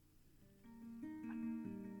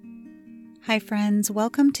Hi friends,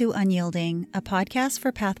 welcome to Unyielding, a podcast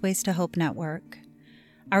for Pathways to Hope Network.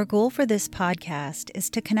 Our goal for this podcast is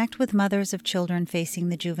to connect with mothers of children facing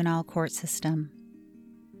the juvenile court system.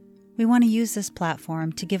 We want to use this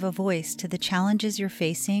platform to give a voice to the challenges you're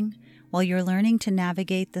facing while you're learning to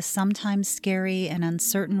navigate the sometimes scary and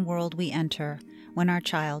uncertain world we enter when our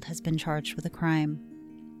child has been charged with a crime.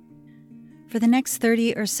 For the next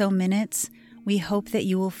 30 or so minutes, we hope that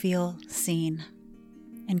you will feel seen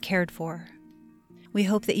and cared for. We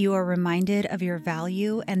hope that you are reminded of your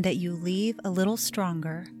value and that you leave a little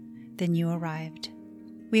stronger than you arrived.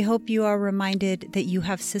 We hope you are reminded that you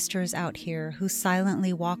have sisters out here who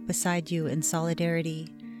silently walk beside you in solidarity.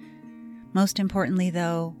 Most importantly,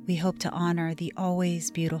 though, we hope to honor the always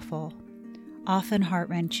beautiful, often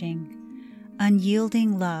heart-wrenching,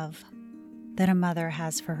 unyielding love that a mother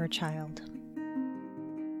has for her child.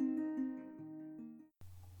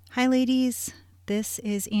 Hi, ladies. This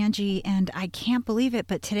is Angie, and I can't believe it,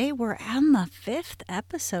 but today we're on the 5th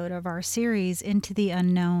episode of our series, Into the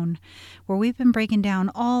Unknown, where we've been breaking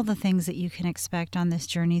down all the things that you can expect on this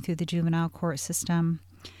journey through the juvenile court system.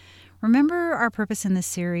 Remember, our purpose in this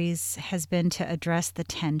series has been to address the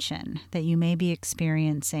tension that you may be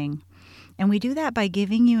experiencing, and we do that by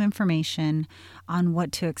giving you information on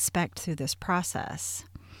what to expect through this process.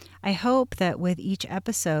 I hope that with each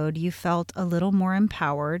episode, you felt a little more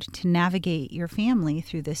empowered to navigate your family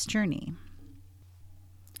through this journey.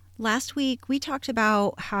 Last week, we talked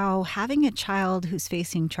about how having a child who's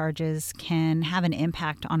facing charges can have an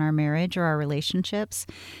impact on our marriage or our relationships.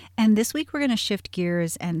 And this week, we're going to shift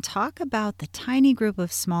gears and talk about the tiny group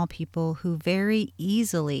of small people who very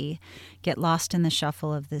easily get lost in the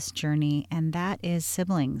shuffle of this journey, and that is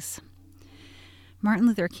siblings. Martin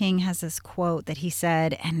Luther King has this quote that he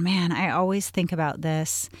said, and man, I always think about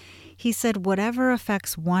this. He said, "Whatever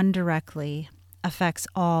affects one directly affects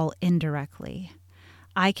all indirectly.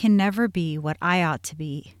 I can never be what I ought to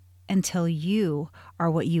be until you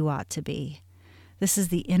are what you ought to be." This is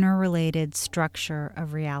the interrelated structure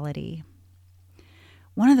of reality.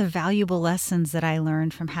 One of the valuable lessons that I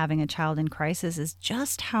learned from having a child in crisis is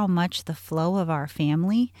just how much the flow of our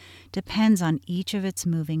family depends on each of its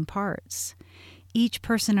moving parts. Each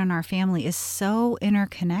person in our family is so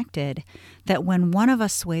interconnected that when one of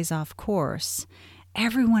us sways off course,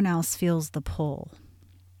 everyone else feels the pull.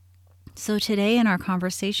 So today in our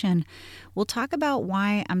conversation, we'll talk about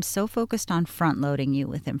why I'm so focused on front-loading you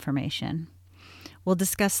with information. We'll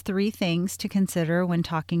discuss 3 things to consider when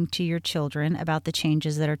talking to your children about the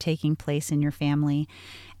changes that are taking place in your family.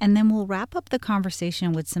 And then we'll wrap up the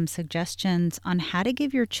conversation with some suggestions on how to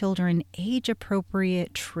give your children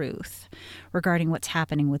age-appropriate truth regarding what's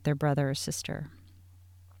happening with their brother or sister.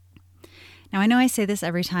 Now, I know I say this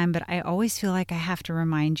every time, but I always feel like I have to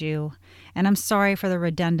remind you, and I'm sorry for the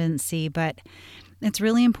redundancy, but it's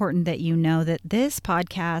really important that you know that this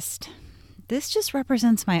podcast, this just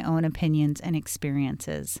represents my own opinions and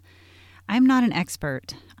experiences. I'm not an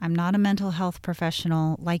expert. I'm not a mental health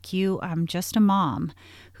professional like you. I'm just a mom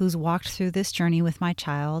who's walked through this journey with my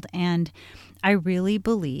child, and I really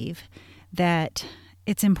believe that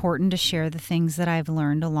it's important to share the things that I've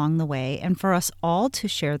learned along the way and for us all to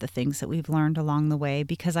share the things that we've learned along the way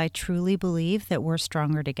because I truly believe that we're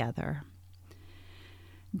stronger together.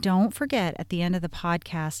 Don't forget, at the end of the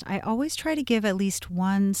podcast, I always try to give at least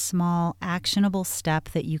one small, actionable step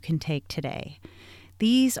that you can take today.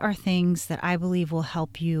 These are things that I believe will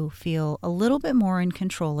help you feel a little bit more in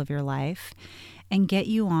control of your life and get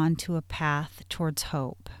you on to a path towards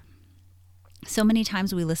hope. So many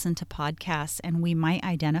times we listen to podcasts and we might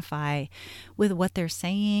identify with what they're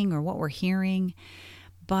saying or what we're hearing,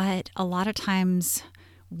 but a lot of times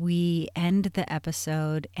we end the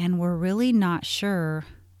episode and we're really not sure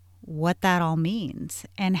what that all means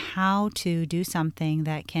and how to do something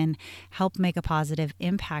that can help make a positive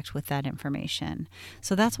impact with that information.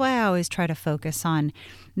 So that's why I always try to focus on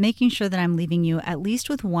making sure that I'm leaving you at least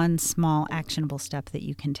with one small actionable step that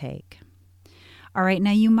you can take. All right,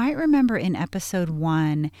 now you might remember in episode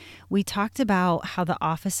 1, we talked about how the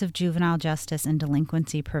Office of Juvenile Justice and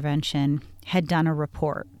Delinquency Prevention had done a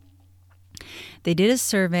report. They did a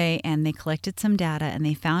survey and they collected some data and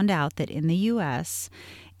they found out that in the U.S.,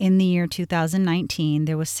 in the year 2019,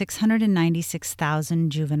 there was 696,000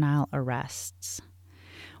 juvenile arrests.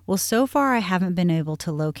 Well, so far I haven't been able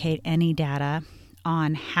to locate any data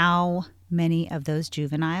on how many of those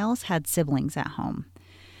juveniles had siblings at home.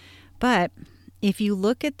 But if you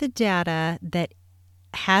look at the data that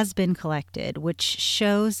has been collected, which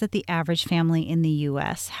shows that the average family in the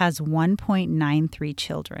U.S. has 1.93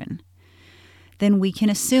 children, then we can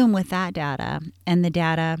assume with that data and the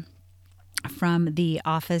data from the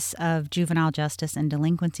Office of Juvenile Justice and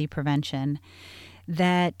Delinquency Prevention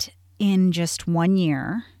that in just 1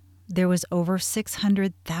 year, there was over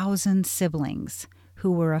 600,000 siblings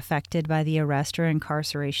who were affected by the arrest or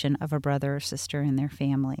incarceration of a brother or sister in their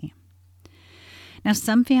family. Now,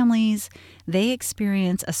 some families, they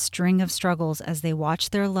experience a string of struggles as they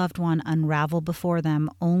watch their loved one unravel before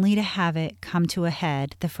them, only to have it come to a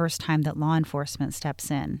head the first time that law enforcement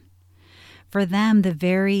steps in. For them, the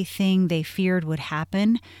very thing they feared would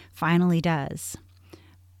happen finally does.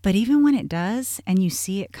 But even when it does, and you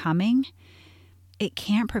see it coming, it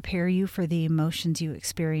can't prepare you for the emotions you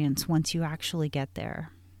experience once you actually get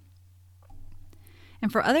there.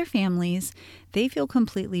 And for other families, they feel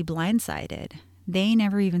completely blindsided. They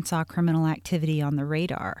never even saw criminal activity on the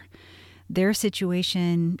radar. Their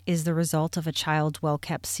situation is the result of a child's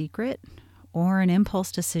well-kept secret or an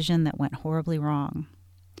impulse decision that went horribly wrong.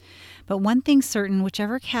 But one thing's certain,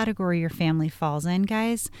 whichever category your family falls in,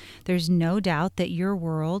 guys, there's no doubt that your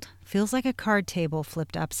world feels like a card table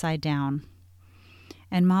flipped upside down.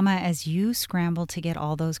 And Mama, as you scramble to get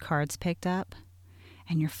all those cards picked up,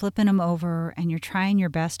 and you're flipping them over, and you're trying your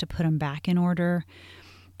best to put them back in order,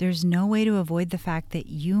 there's no way to avoid the fact that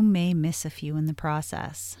you may miss a few in the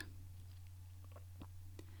process.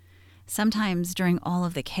 Sometimes during all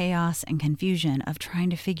of the chaos and confusion of trying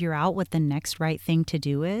to figure out what the next right thing to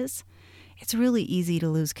do is, it's really easy to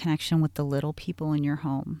lose connection with the little people in your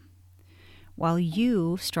home. While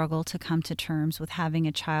you struggle to come to terms with having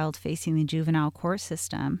a child facing the juvenile court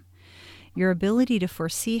system, your ability to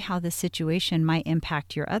foresee how the situation might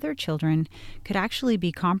impact your other children could actually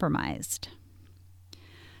be compromised.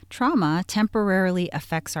 Trauma temporarily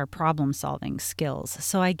affects our problem-solving skills.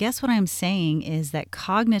 So I guess what I'm saying is that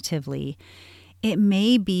cognitively, it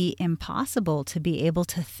may be impossible to be able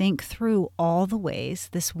to think through all the ways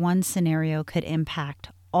this one scenario could impact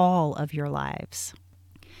all of your lives.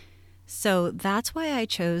 So that's why I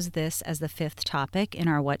chose this as the 5th topic in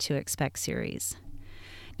our What to Expect series.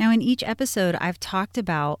 Now, in each episode, I've talked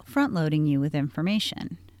about front-loading you with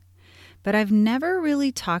information, but I've never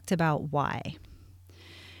really talked about why.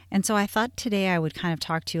 And so I thought today I would kind of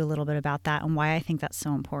talk to you a little bit about that and why I think that's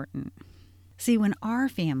so important. See, when our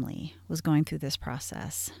family was going through this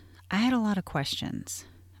process, I had a lot of questions.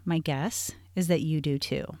 My guess is that you do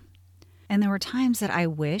too. And there were times that I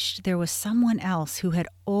wished there was someone else who had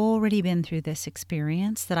already been through this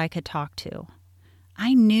experience that I could talk to.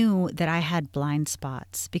 I knew that I had blind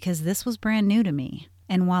spots because this was brand new to me.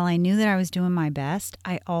 And while I knew that I was doing my best,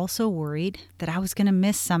 I also worried that I was going to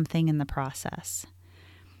miss something in the process.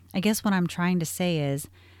 I guess what I'm trying to say is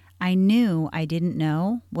I knew I didn't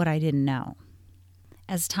know what I didn't know.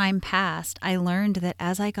 As time passed, I learned that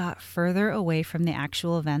as I got further away from the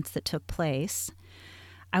actual events that took place,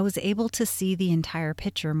 I was able to see the entire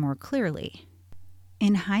picture more clearly.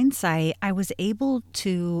 In hindsight, I was able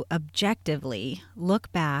to objectively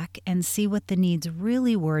look back and see what the needs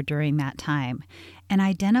really were during that time and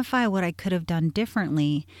identify what I could have done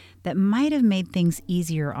differently that might have made things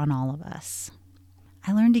easier on all of us.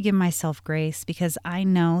 I learned to give myself grace because I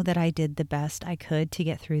know that I did the best I could to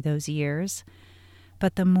get through those years.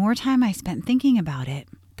 But the more time I spent thinking about it,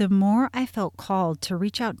 the more I felt called to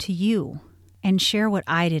reach out to you and share what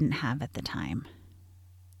I didn't have at the time.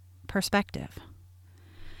 Perspective.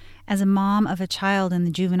 As a mom of a child in the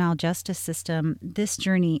juvenile justice system, this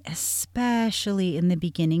journey, especially in the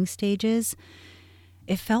beginning stages,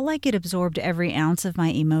 it felt like it absorbed every ounce of my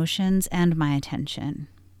emotions and my attention.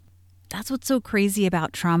 That's what's so crazy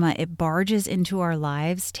about trauma. It barges into our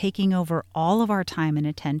lives, taking over all of our time and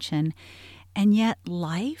attention, and yet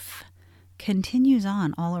life continues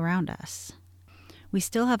on all around us. We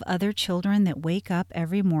still have other children that wake up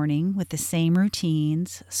every morning with the same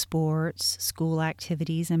routines, sports, school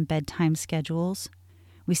activities, and bedtime schedules.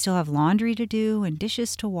 We still have laundry to do and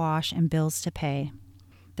dishes to wash and bills to pay.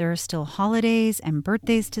 There are still holidays and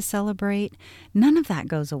birthdays to celebrate. None of that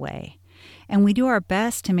goes away. And we do our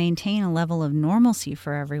best to maintain a level of normalcy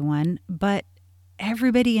for everyone, but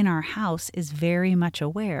everybody in our house is very much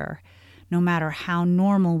aware, no matter how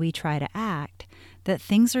normal we try to act, that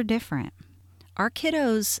things are different. Our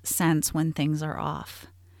kiddos sense when things are off.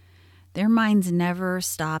 Their minds never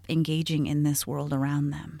stop engaging in this world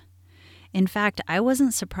around them. In fact, I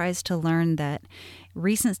wasn't surprised to learn that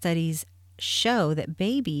recent studies show that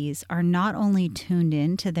babies are not only tuned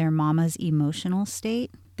in to their mama's emotional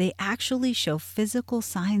state, they actually show physical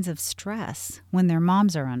signs of stress when their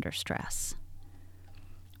moms are under stress.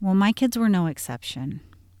 Well, my kids were no exception.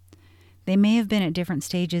 They may have been at different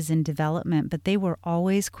stages in development, but they were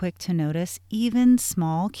always quick to notice even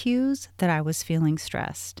small cues that I was feeling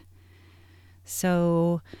stressed.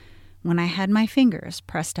 So when I had my fingers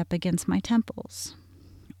pressed up against my temples,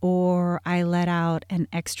 or I let out an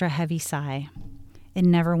extra heavy sigh. It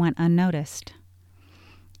never went unnoticed.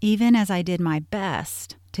 Even as I did my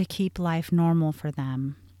best to keep life normal for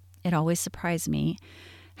them, it always surprised me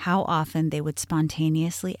how often they would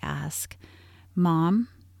spontaneously ask, "Mom,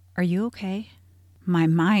 are you okay?" My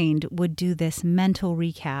mind would do this mental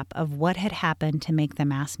recap of what had happened to make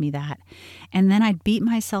them ask me that, and then I'd beat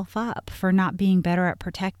myself up for not being better at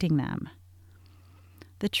protecting them.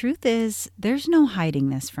 The truth is, there's no hiding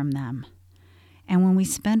this from them. And when we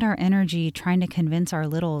spend our energy trying to convince our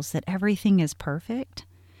littles that everything is perfect,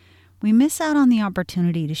 we miss out on the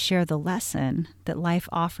opportunity to share the lesson that life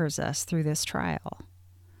offers us through this trial.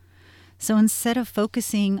 So instead of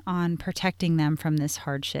focusing on protecting them from this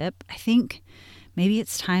hardship, I think maybe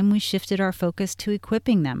it's time we shifted our focus to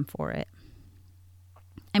equipping them for it.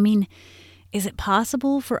 I mean, is it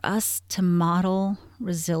possible for us to model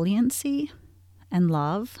resiliency and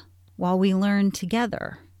love while we learn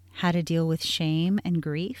together how to deal with shame and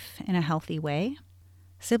grief in a healthy way?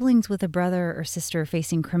 Siblings with a brother or sister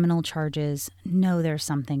facing criminal charges know there's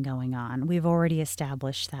something going on. We've already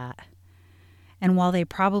established that. And while they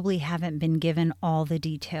probably haven't been given all the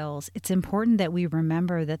details, it's important that we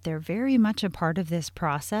remember that they're very much a part of this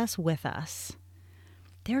process with us.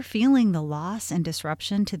 They're feeling the loss and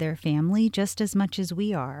disruption to their family just as much as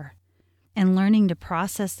we are. And learning to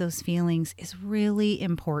process those feelings is really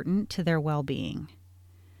important to their well-being.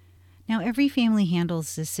 Now, every family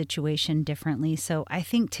handles this situation differently, so I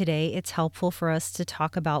think today it's helpful for us to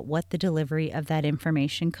talk about what the delivery of that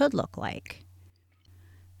information could look like.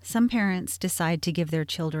 Some parents decide to give their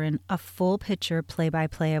children a full picture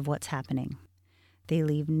play-by-play of what's happening. They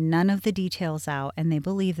leave none of the details out, and they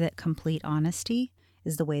believe that complete honesty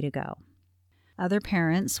is the way to go. Other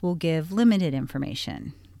parents will give limited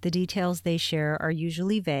information. The details they share are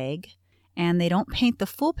usually vague, and they don't paint the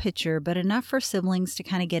full picture, but enough for siblings to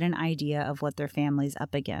kind of get an idea of what their family's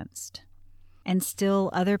up against. And still,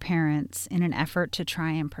 other parents, in an effort to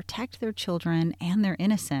try and protect their children and their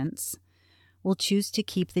innocence, will choose to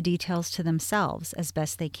keep the details to themselves as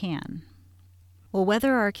best they can. Well,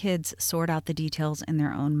 whether our kids sort out the details in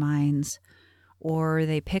their own minds, or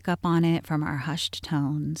they pick up on it from our hushed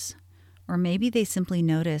tones, or maybe they simply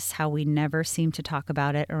notice how we never seem to talk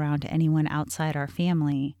about it around anyone outside our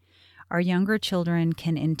family, our younger children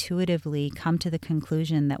can intuitively come to the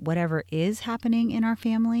conclusion that whatever is happening in our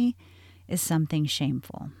family is something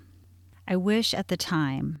shameful. I wish at the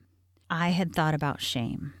time I had thought about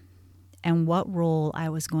shame and what role I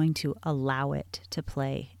was going to allow it to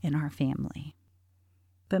play in our family.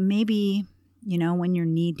 But maybe, when you're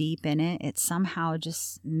knee deep in it, it somehow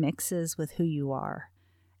just mixes with who you are.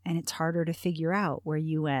 And it's harder to figure out where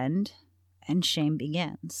you end and shame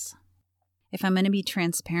begins. If I'm going to be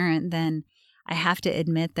transparent, then I have to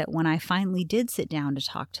admit that when I finally did sit down to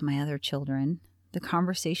talk to my other children, the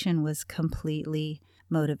conversation was completely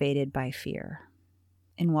motivated by fear.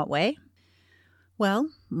 In what way? Well,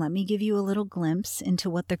 let me give you a little glimpse into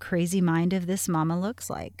what the crazy mind of this mama looks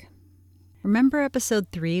like. Remember episode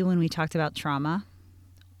 3 when we talked about trauma?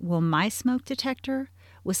 Well, my smoke detector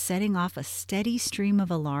was setting off a steady stream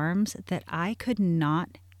of alarms that I could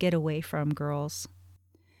not get away from, girls.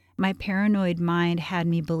 My paranoid mind had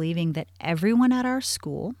me believing that everyone at our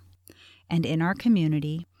school and in our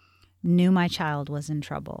community knew my child was in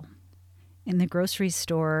trouble. In the grocery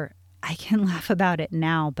store, I can laugh about it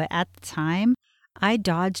now, but at the time, I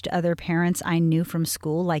dodged other parents I knew from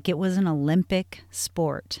school like it was an Olympic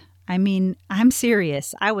sport. I mean, I'm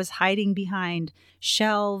serious. I was hiding behind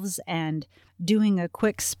shelves and doing a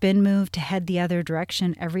quick spin move to head the other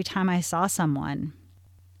direction every time I saw someone.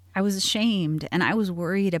 I was ashamed, and I was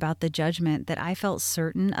worried about the judgment that I felt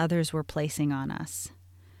certain others were placing on us.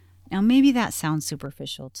 Now, maybe that sounds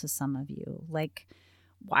superficial to some of you. Like,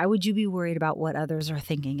 why would you be worried about what others are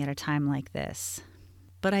thinking at a time like this?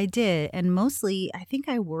 But I did, and mostly I think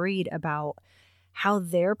I worried about how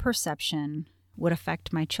their perception would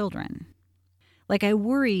affect my children. Like, I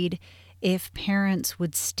worried if parents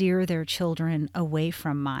would steer their children away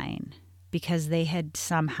from mine because they had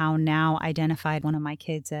somehow now identified one of my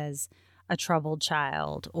kids as a troubled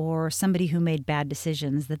child or somebody who made bad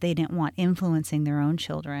decisions that they didn't want influencing their own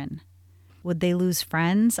children. Would they lose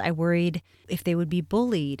friends? I worried if they would be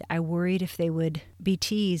bullied. I worried if they would be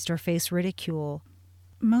teased or face ridicule.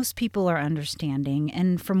 Most people are understanding,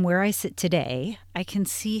 and from where I sit today, I can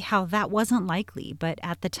see how that wasn't likely, but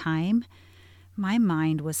at the time, my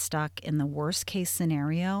mind was stuck in the worst case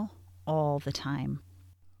scenario all the time.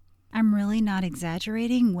 I'm really not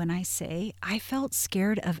exaggerating when I say I felt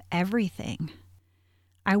scared of everything.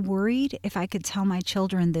 I worried if I could tell my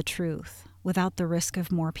children the truth without the risk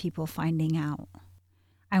of more people finding out.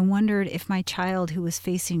 I wondered if my child who was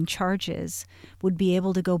facing charges would be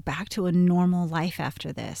able to go back to a normal life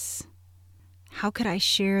after this. How could I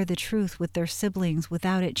share the truth with their siblings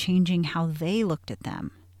without it changing how they looked at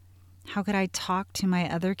them? How could I talk to my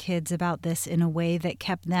other kids about this in a way that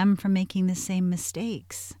kept them from making the same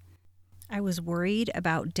mistakes? I was worried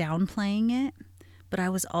about downplaying it, but I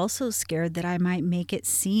was also scared that I might make it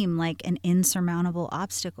seem like an insurmountable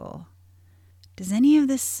obstacle. Does any of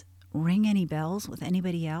this ring any bells with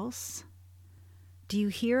anybody else? Do you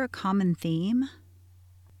hear a common theme?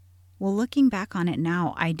 Well, looking back on it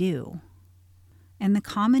now, I do. And the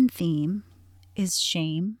common theme is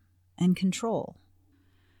shame and control.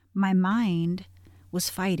 My mind was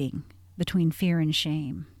fighting between fear and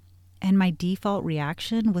shame, and my default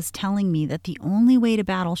reaction was telling me that the only way to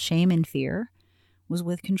battle shame and fear was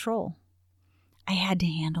with control. I had to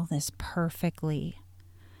handle this perfectly.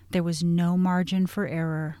 There was no margin for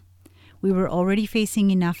error. We were already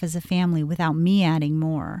facing enough as a family without me adding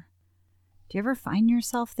more. Do you ever find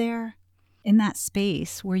yourself there? In that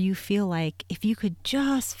space where you feel like if you could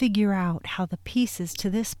just figure out how the pieces to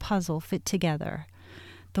this puzzle fit together,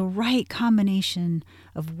 the right combination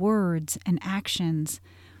of words and actions,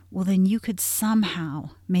 well, then you could somehow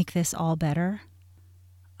make this all better.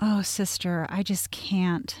 Oh, sister, I just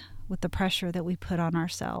can't with the pressure that we put on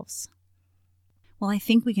ourselves. Well, I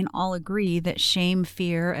think we can all agree that shame,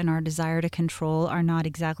 fear, and our desire to control are not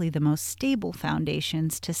exactly the most stable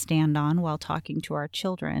foundations to stand on while talking to our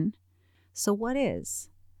children. So what is?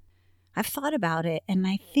 I've thought about it, and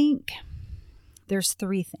I think there's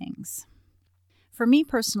 3 things. For me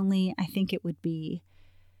personally, I think it would be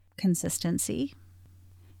consistency,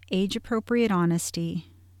 age-appropriate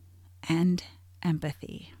honesty, and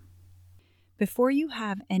empathy. Before you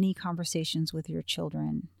have any conversations with your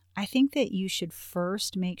children, I think that you should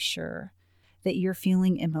first make sure that you're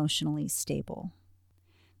feeling emotionally stable.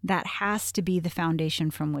 That has to be the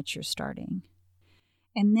foundation from which you're starting.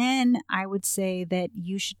 And then I would say that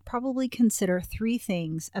you should probably consider 3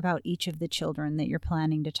 things about each of the children that you're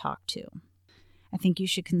planning to talk to. I think you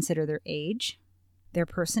should consider their age, their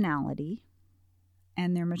personality,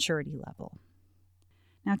 and their maturity level.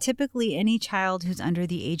 Now, typically, any child who's under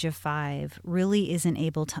the age of 5 really isn't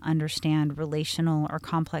able to understand relational or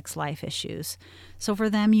complex life issues. So for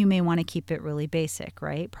them, you may want to keep it really basic,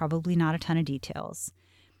 right? Probably not a ton of details.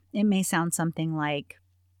 It may sound something like,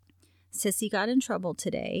 Sissy got in trouble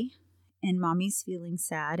today, and Mommy's feeling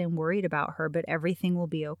sad and worried about her, but everything will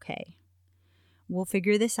be okay. We'll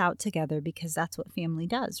figure this out together because that's what family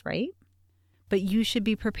does, right? But you should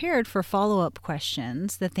be prepared for follow-up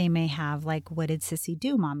questions that they may have, like, what did Sissy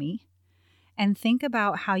do, Mommy? And think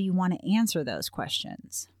about how you want to answer those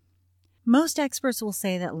questions. Most experts will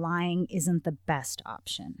say that lying isn't the best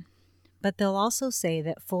option, but they'll also say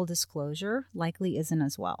that full disclosure likely isn't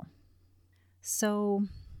as well. So,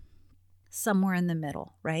 somewhere in the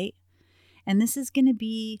middle, right? And this is going to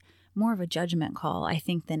be more of a judgment call, I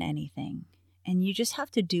think, than anything. And you just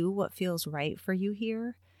have to do what feels right for you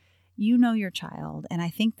here. You know your child, and I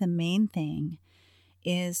think the main thing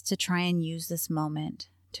is to try and use this moment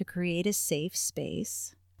to create a safe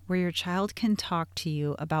space where your child can talk to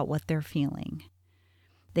you about what they're feeling.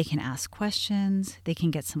 They can ask questions, they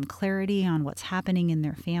can get some clarity on what's happening in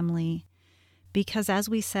their family, because as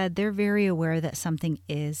we said, they're very aware that something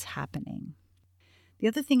is happening. The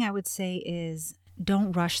other thing I would say is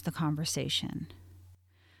don't rush the conversation.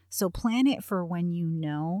 So plan it for when you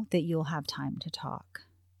know that you'll have time to talk.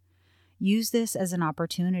 Use this as an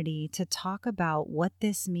opportunity to talk about what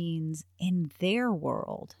this means in their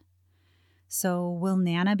world. So will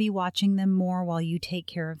Nana be watching them more while you take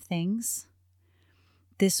care of things?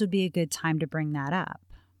 This would be a good time to bring that up.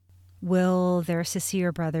 Will their sissy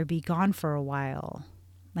or brother be gone for a while?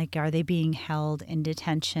 Like, are they being held in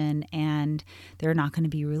detention and they're not going to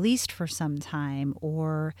be released for some time?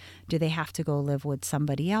 Or do they have to go live with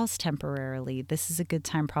somebody else temporarily? This is a good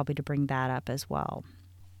time probably to bring that up as well.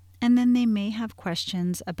 And then they may have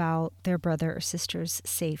questions about their brother or sister's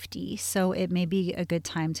safety. So it may be a good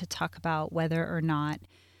time to talk about whether or not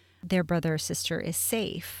their brother or sister is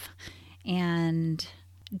safe and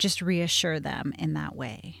just reassure them in that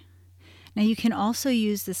way. Now, you can also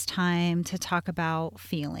use this time to talk about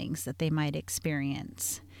feelings that they might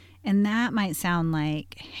experience. And that might sound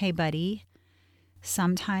like, hey, buddy,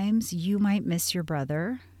 sometimes you might miss your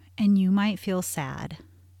brother and you might feel sad.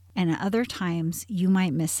 And at other times, you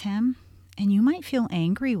might miss him and you might feel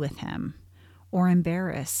angry with him or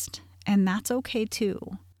embarrassed. And that's okay too.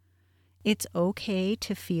 It's okay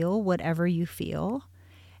to feel whatever you feel.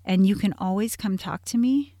 And you can always come talk to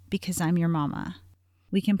me because I'm your mama.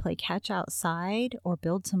 We can play catch outside or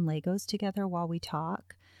build some Legos together while we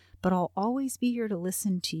talk, but I'll always be here to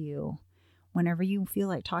listen to you whenever you feel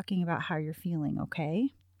like talking about how you're feeling, okay?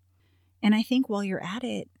 And I think while you're at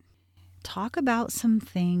it, talk about some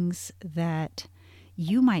things that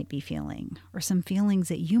you might be feeling or some feelings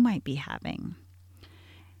that you might be having.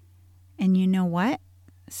 And you know what?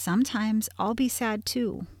 Sometimes I'll be sad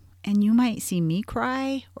too. And you might see me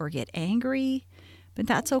cry or get angry, but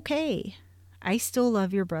that's okay. I still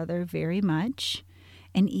love your brother very much.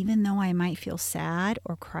 And even though I might feel sad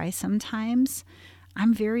or cry sometimes,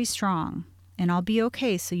 I'm very strong and I'll be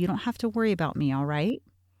okay. So you don't have to worry about me, all right?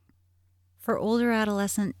 For older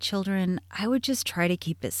adolescent children, I would just try to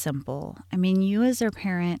keep it simple. I mean, you as their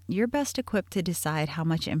parent, you're best equipped to decide how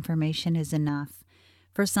much information is enough.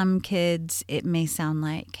 For some kids, it may sound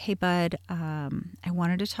like, hey, bud, I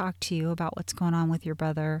wanted to talk to you about what's going on with your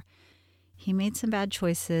brother. He made some bad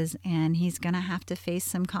choices and he's going to have to face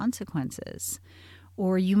some consequences.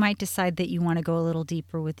 Or you might decide that you want to go a little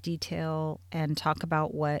deeper with detail and talk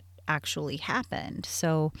about what actually happened.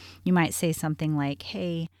 So you might say something like,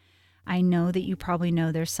 hey, I know that you probably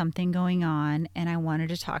know there's something going on and I wanted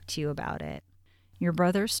to talk to you about it. Your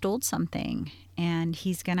brother stole something and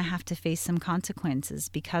he's going to have to face some consequences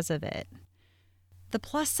because of it. The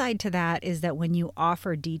plus side to that is that when you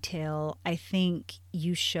offer detail, I think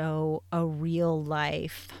you show a real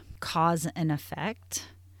life cause and effect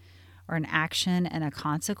or an action and a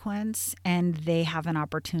consequence, and they have an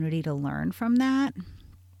opportunity to learn from that.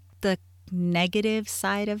 The negative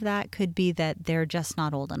side of that could be that they're just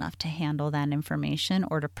not old enough to handle that information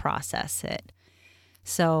or to process it.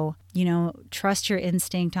 So, trust your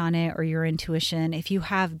instinct on it or your intuition. If you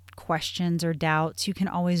have questions or doubts, you can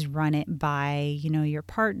always run it by, your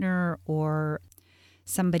partner or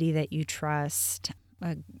somebody that you trust,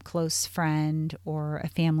 a close friend or a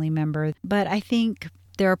family member. But I think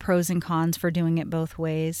there are pros and cons for doing it both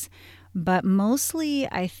ways. But mostly,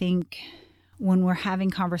 I think when we're having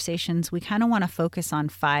conversations, we kind of want to focus on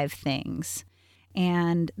 5 things.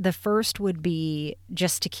 And the first would be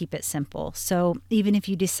just to keep it simple. So even if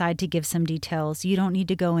you decide to give some details, you don't need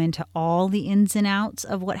to go into all the ins and outs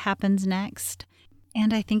of what happens next.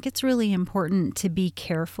 And I think it's really important to be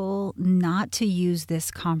careful not to use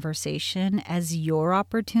this conversation as your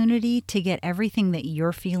opportunity to get everything that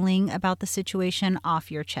you're feeling about the situation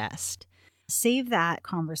off your chest. Save that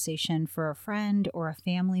conversation for a friend or a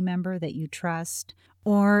family member that you trust,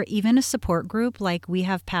 or even a support group like we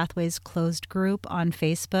have Pathways Closed Group on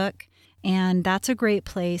Facebook. And that's a great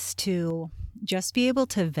place to just be able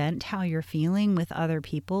to vent how you're feeling with other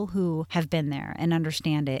people who have been there and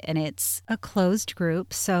understand it. And it's a closed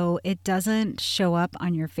group, so it doesn't show up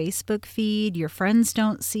on your Facebook feed. Your friends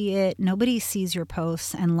don't see it. Nobody sees your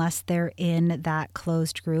posts unless they're in that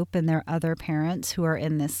closed group and there are other parents who are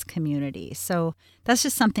in this community. So that's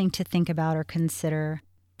just something to think about or consider.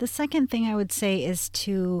 The second thing I would say is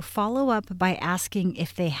to follow up by asking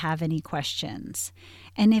if they have any questions.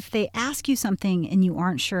 And if they ask you something and you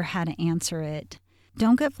aren't sure how to answer it,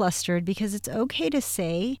 don't get flustered, because it's okay to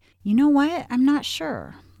say, you know what, I'm not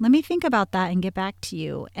sure. Let me think about that and get back to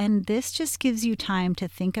you. And this just gives you time to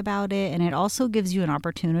think about it. And it also gives you an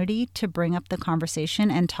opportunity to bring up the conversation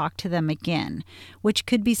and talk to them again, which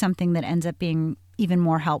could be something that ends up being even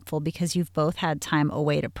more helpful because you've both had time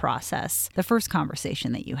away to process the first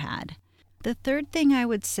conversation that you had. The third thing I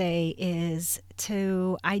would say is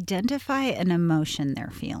to identify an emotion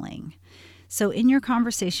they're feeling. So in your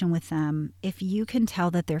conversation with them, if you can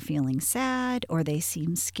tell that they're feeling sad or they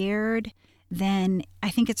seem scared, then I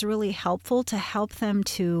think it's really helpful to help them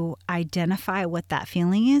to identify what that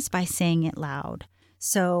feeling is by saying it loud.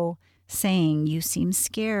 So saying you seem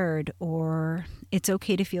scared, or it's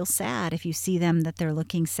okay to feel sad if you see them that they're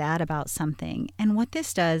looking sad about something. And what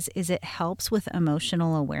this does is it helps with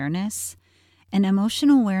emotional awareness. And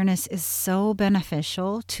emotional awareness is so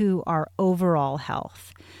beneficial to our overall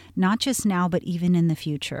health, not just now, but even in the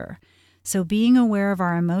future. So being aware of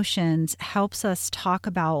our emotions helps us talk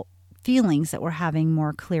about feelings that we're having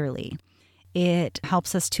more clearly. It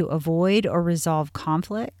helps us to avoid or resolve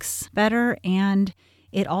conflicts better, and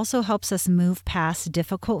it also helps us move past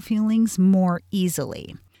difficult feelings more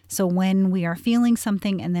easily. So when we are feeling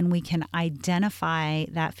something and then we can identify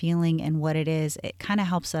that feeling and what it is, it kind of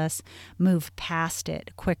helps us move past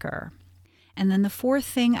it quicker. And then the fourth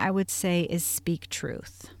thing I would say is speak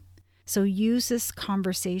truth. So use this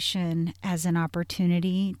conversation as an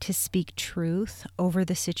opportunity to speak truth over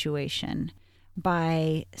the situation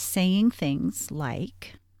by saying things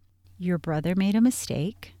like, your brother made a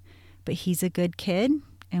mistake, but he's a good kid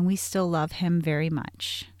and we still love him very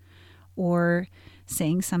much. Or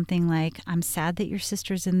saying something like, I'm sad that your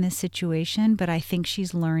sister's in this situation, but I think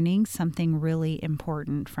she's learning something really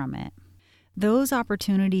important from it. Those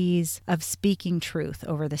opportunities of speaking truth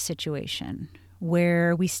over the situation,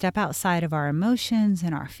 where we step outside of our emotions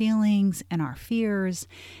and our feelings and our fears,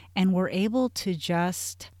 and we're able to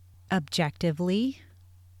just objectively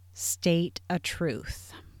state a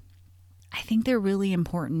truth. I think they're really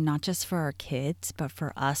important, not just for our kids, but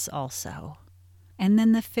for us also. And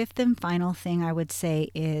then the fifth and final thing I would say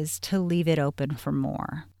is to leave it open for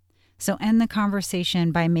more. So end the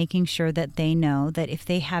conversation by making sure that they know that if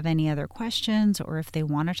they have any other questions or if they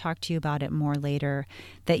want to talk to you about it more later,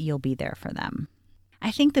 that you'll be there for them.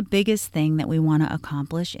 I think the biggest thing that we want to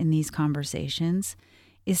accomplish in these conversations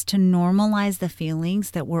is to normalize the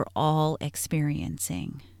feelings that we're all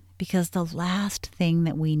experiencing, because the last thing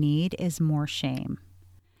that we need is more shame.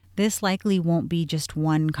 This likely won't be just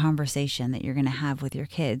one conversation that you're going to have with your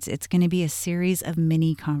kids. It's going to be a series of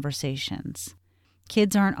mini conversations.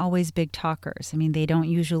 Kids aren't always big talkers. I mean, they don't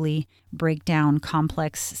usually break down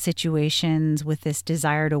complex situations with this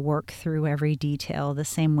desire to work through every detail the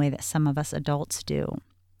same way that some of us adults do.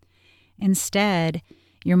 Instead,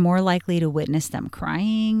 you're more likely to witness them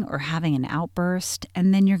crying or having an outburst,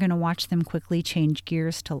 and then you're going to watch them quickly change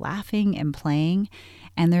gears to laughing and playing,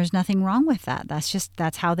 and there's nothing wrong with that.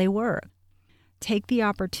 That's how they work. Take the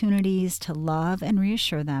opportunities to love and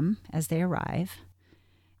reassure them as they arrive,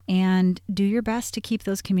 and do your best to keep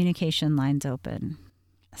those communication lines open.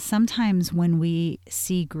 Sometimes when we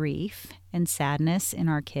see grief and sadness in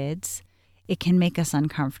our kids, it can make us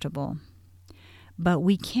uncomfortable. But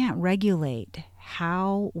we can't regulate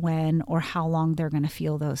how, when, or how long they're going to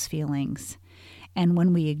feel those feelings. And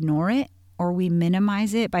when we ignore it or we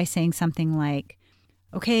minimize it by saying something like,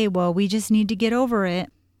 okay, well, we just need to get over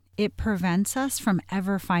it, it prevents us from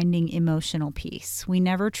ever finding emotional peace. We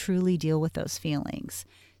never truly deal with those feelings.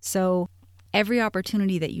 So every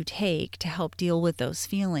opportunity that you take to help deal with those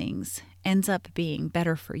feelings ends up being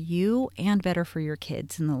better for you and better for your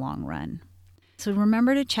kids in the long run. So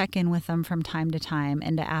remember to check in with them from time to time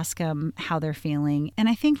and to ask them how they're feeling. And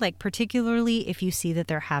I think particularly if you see that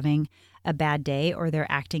they're having a bad day or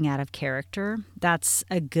they're acting out of character, that's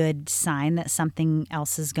a good sign that something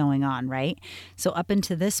else is going on, right? So up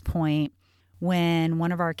until this point, when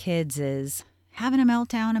one of our kids is having a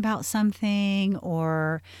meltdown about something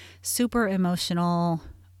or super emotional,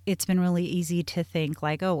 it's been really easy to think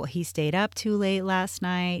like, oh, well, he stayed up too late last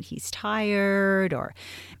night, he's tired, or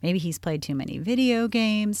maybe he's played too many video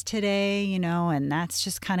games today, and that's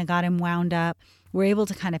just kind of got him wound up. We're able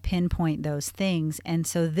to kind of pinpoint those things. And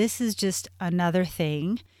so this is just another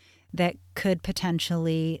thing that could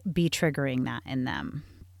potentially be triggering that in them.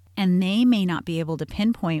 And they may not be able to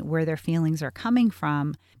pinpoint where their feelings are coming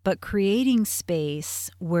from, but creating space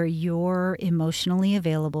where you're emotionally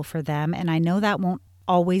available for them. And I know that won't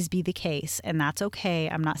always be the case, and that's okay.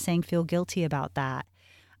 I'm not saying feel guilty about that,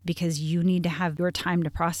 because you need to have your time to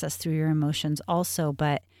process through your emotions also.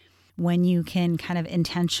 But when you can kind of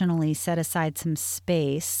intentionally set aside some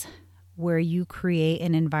space where you create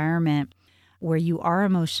an environment where you are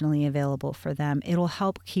emotionally available for them, it'll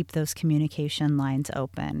help keep those communication lines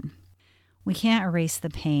open. We can't erase the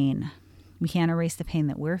pain. We can't erase the pain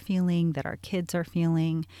that we're feeling, that our kids are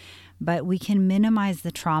feeling, but we can minimize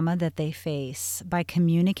the trauma that they face by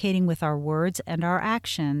communicating with our words and our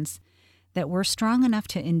actions that we're strong enough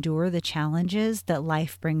to endure the challenges that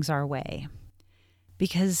life brings our way.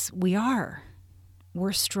 Because we're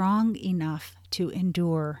strong enough to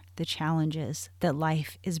endure the challenges that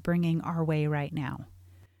life is bringing our way right now.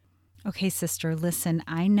 Okay, sister, listen,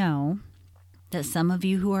 I know that some of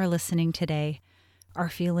you who are listening today are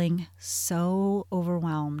feeling so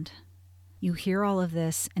overwhelmed. You hear all of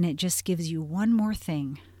this, and it just gives you one more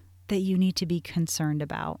thing that you need to be concerned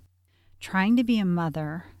about. Trying to be a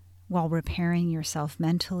mother while repairing yourself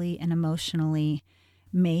mentally and emotionally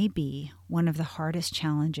may be one of the hardest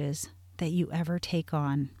challenges that you ever take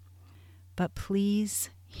on. But please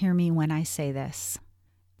hear me when I say this.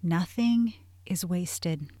 Nothing is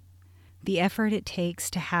wasted. The effort it takes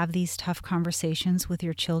to have these tough conversations with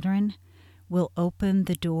your children will open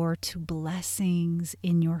the door to blessings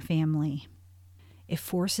in your family. It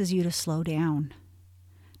forces you to slow down,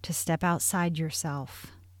 to step outside yourself,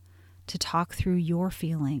 to talk through your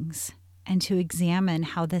feelings, and to examine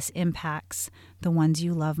how this impacts the ones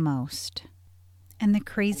you love most. And the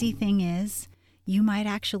crazy thing is, you might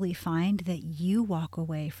actually find that you walk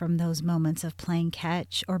away from those moments of playing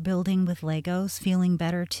catch or building with Legos feeling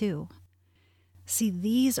better too. See,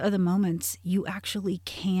 these are the moments you actually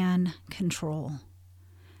can control.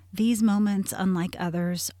 These moments, unlike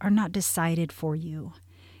others, are not decided for you.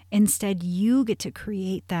 Instead, you get to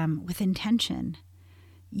create them with intention.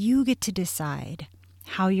 You get to decide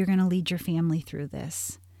how you're going to lead your family through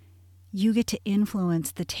this. You get to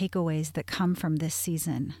influence the takeaways that come from this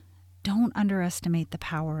season. Don't underestimate the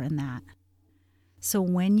power in that. So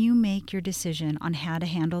when you make your decision on how to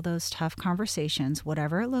handle those tough conversations,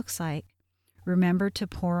 whatever it looks like, remember to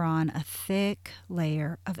pour on a thick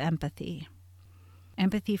layer of empathy.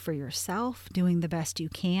 Empathy for yourself, doing the best you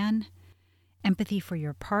can. Empathy for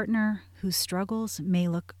your partner, whose struggles may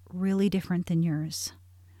look really different than yours.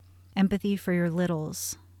 Empathy for your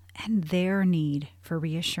littles and their need for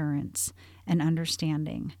reassurance and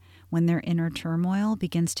understanding when their inner turmoil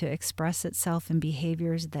begins to express itself in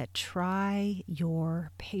behaviors that try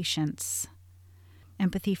your patience.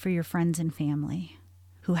 Empathy for your friends and family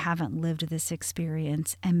who haven't lived this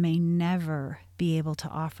experience and may never be able to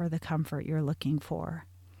offer the comfort you're looking for.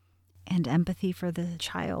 And empathy for the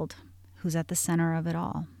child who's at the center of it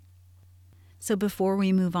all. So before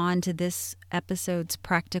we move on to this episode's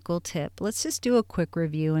practical tip, let's just do a quick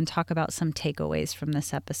review and talk about some takeaways from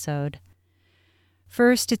this episode.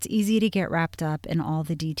 First, it's easy to get wrapped up in all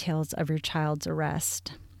the details of your child's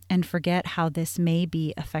arrest and forget how this may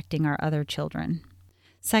be affecting our other children.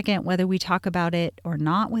 Second, whether we talk about it or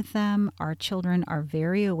not with them, our children are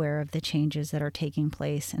very aware of the changes that are taking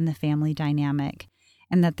place in the family dynamic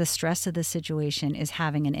and that the stress of the situation is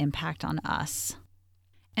having an impact on us.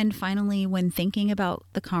 And finally, when thinking about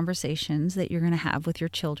the conversations that you're going to have with your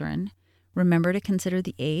children, remember to consider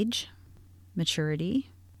the age,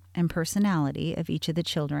 maturity, and personality of each of the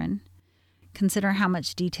children. Consider how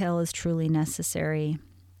much detail is truly necessary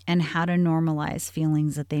and how to normalize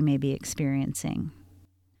feelings that they may be experiencing.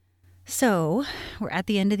 So, we're at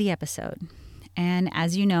the end of the episode. And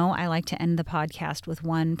as you know, I like to end the podcast with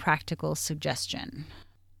one practical suggestion.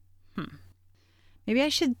 Maybe I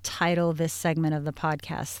should title this segment of the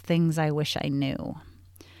podcast, Things I Wish I Knew.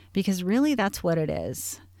 Because really that's what it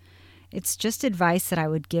is. It's just advice that I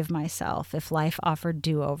would give myself if life offered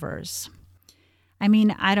do-overs. I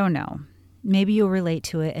mean, I don't know. Maybe you'll relate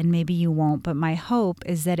to it and maybe you won't, but my hope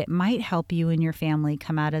is that it might help you and your family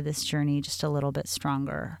come out of this journey just a little bit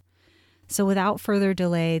stronger. So without further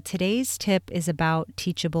delay, today's tip is about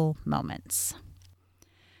teachable moments.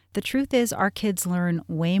 The truth is our kids learn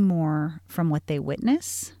way more from what they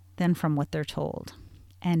witness than from what they're told.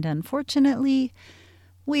 And unfortunately,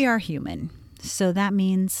 we are human. So that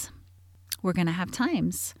means we're going to have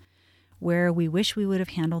times where we wish we would have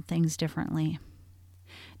handled things differently.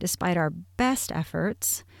 Despite our best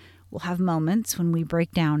efforts, we'll have moments when we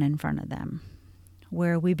break down in front of them,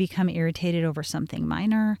 where we become irritated over something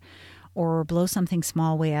minor or blow something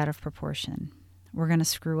small way out of proportion. We're going to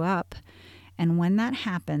screw up. And when that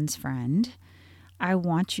happens, friend, I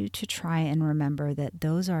want you to try and remember that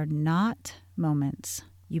those are not moments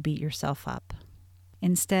you beat yourself up.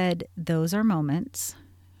 Instead, those are moments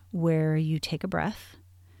where you take a breath,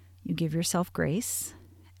 you give yourself grace,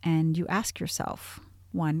 and you ask yourself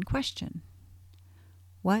one question.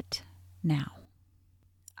 What now?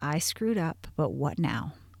 I screwed up, but what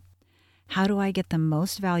now? How do I get the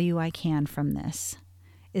most value I can from this?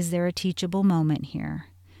 Is there a teachable moment here?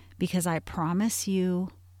 Because I promise you,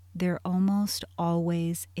 there almost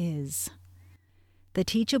always is. The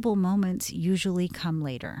teachable moments usually come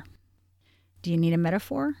later. Do you need a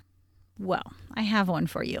metaphor? Well, I have one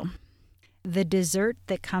for you. The dessert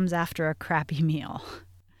that comes after a crappy meal.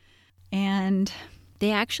 And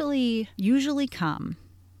they actually usually come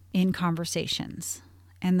in conversations.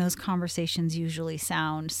 And those conversations usually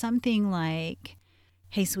sound something like,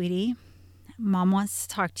 "Hey, sweetie, Mom wants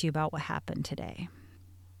to talk to you about what happened today.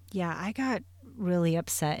 Yeah, I got really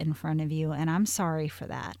upset in front of you, and I'm sorry for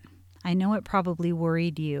that. I know it probably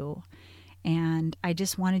worried you, and I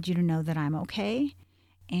just wanted you to know that I'm okay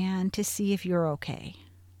and to see if you're okay."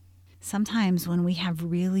 Sometimes when we have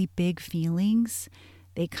really big feelings,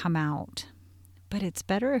 they come out. But it's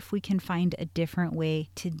better if we can find a different way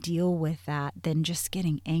to deal with that than just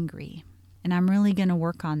getting angry. And I'm really going to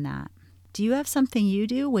work on that. Do you have something you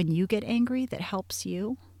do when you get angry that helps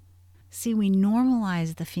you? See, we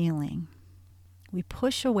normalize the feeling. We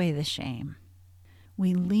push away the shame.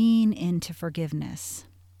 We lean into forgiveness.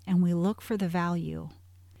 And we look for the value.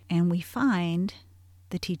 And we find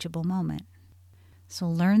the teachable moment. So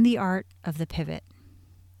learn the art of the pivot,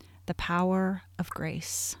 the power of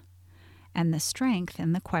grace, and the strength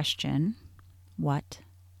in the question, what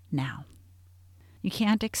now? You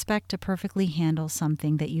can't expect to perfectly handle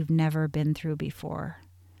something that you've never been through before.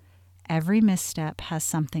 Every misstep has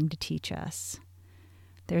something to teach us.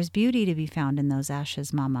 There's beauty to be found in those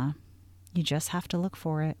ashes, Mama. You just have to look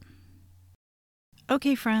for it.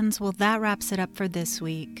 Okay, friends, well, that wraps it up for this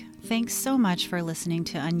week. Thanks so much for listening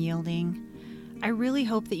to Unyielding. I really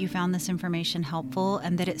hope that you found this information helpful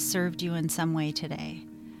and that it served you in some way today.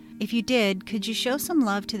 If you did, could you show some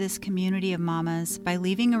love to this community of mamas by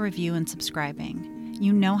leaving a review and subscribing?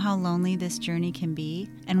 You know how lonely this journey can be,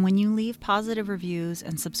 and when you leave positive reviews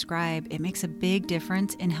and subscribe, it makes a big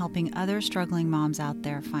difference in helping other struggling moms out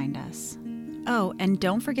there find us. Oh, and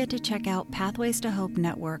don't forget to check out Pathways to Hope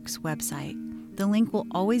Network's website. The link will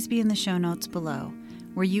always be in the show notes below,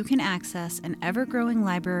 where you can access an ever-growing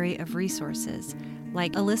library of resources,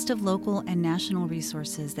 like a list of local and national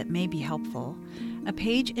resources that may be helpful, a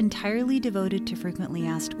page entirely devoted to frequently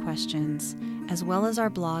asked questions, as well as our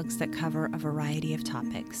blogs that cover a variety of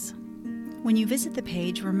topics. When you visit the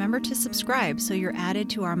page, remember to subscribe so you're added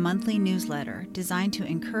to our monthly newsletter designed to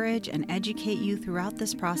encourage and educate you throughout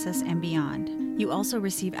this process and beyond. You also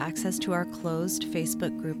receive access to our closed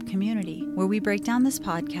Facebook group community, where we break down this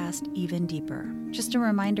podcast even deeper. Just a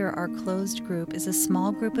reminder, our closed group is a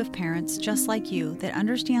small group of parents just like you that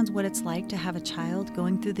understands what it's like to have a child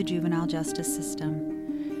going through the juvenile justice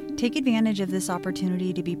system. Take advantage of this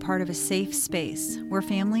opportunity to be part of a safe space where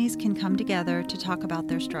families can come together to talk about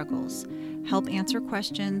their struggles, help answer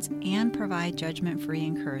questions, and provide judgment-free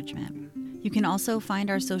encouragement. You can also find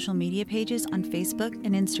our social media pages on Facebook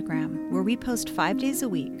and Instagram, where we post 5 days a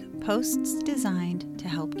week, posts designed to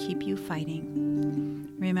help keep you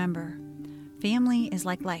fighting. Remember, family is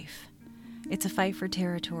like life. It's a fight for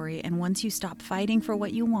territory, and once you stop fighting for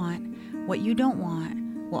what you don't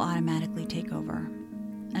want will automatically take over.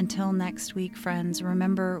 Until next week, friends,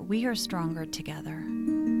 remember, we are stronger together.